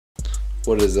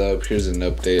What is up? Here's an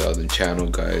update on the channel,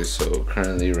 guys. So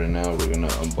currently right now we're gonna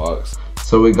unbox.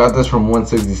 So we got this from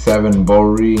 167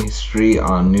 Bowery Street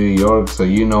on New York, so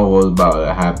you know what's about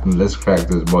to happen. Let's crack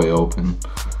this boy open.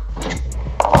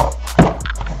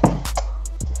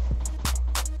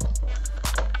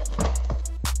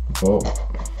 Oh.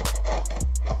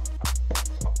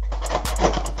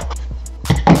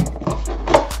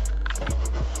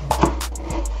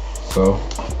 So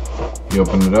you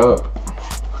open it up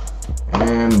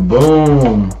and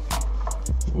boom,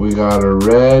 we got a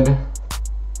red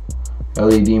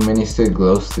LED mini stick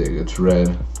glow stick. It's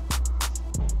red.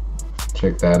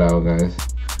 Check that out, guys.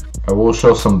 I will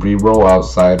show some b-roll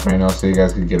outside right now so you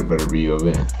guys can get a better view of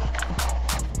it,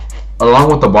 along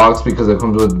with the box, because it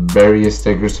comes with various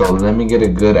stickers. So let me get a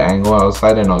good angle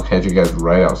outside and I'll catch you guys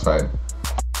right outside.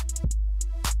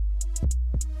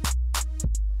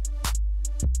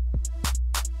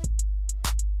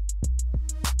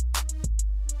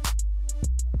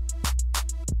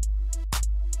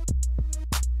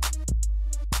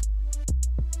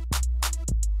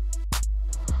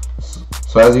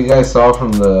 So as you guys saw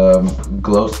from the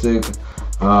glow stick,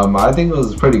 I think it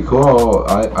was pretty cool.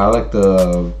 I like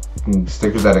the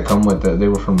stickers that it come with. They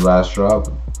were from Last Drop,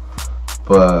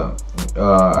 but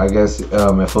I guess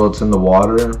it floats in the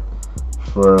water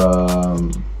for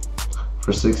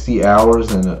 60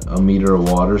 hours and a meter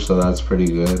of water, so that's pretty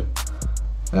good.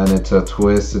 And it's a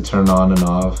twist to turn on and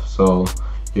off. So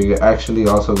you're actually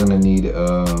also gonna need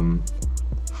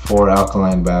 4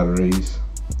 alkaline batteries.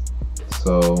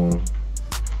 So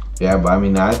yeah, but I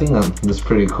mean, I think this is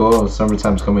pretty cool.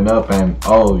 Summertime's coming up, and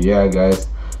oh yeah, guys,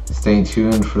 stay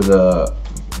tuned for the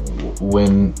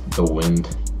wind. What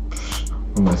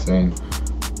am I saying?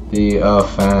 The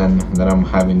fan that I'm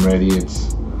having ready.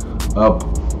 It's up,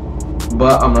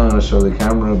 but I'm not gonna show the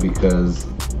camera because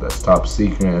that's top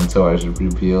secret until I should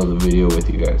reveal the video with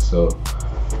you guys. So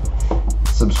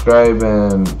subscribe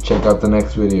and check out the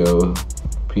next video.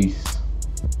 Peace.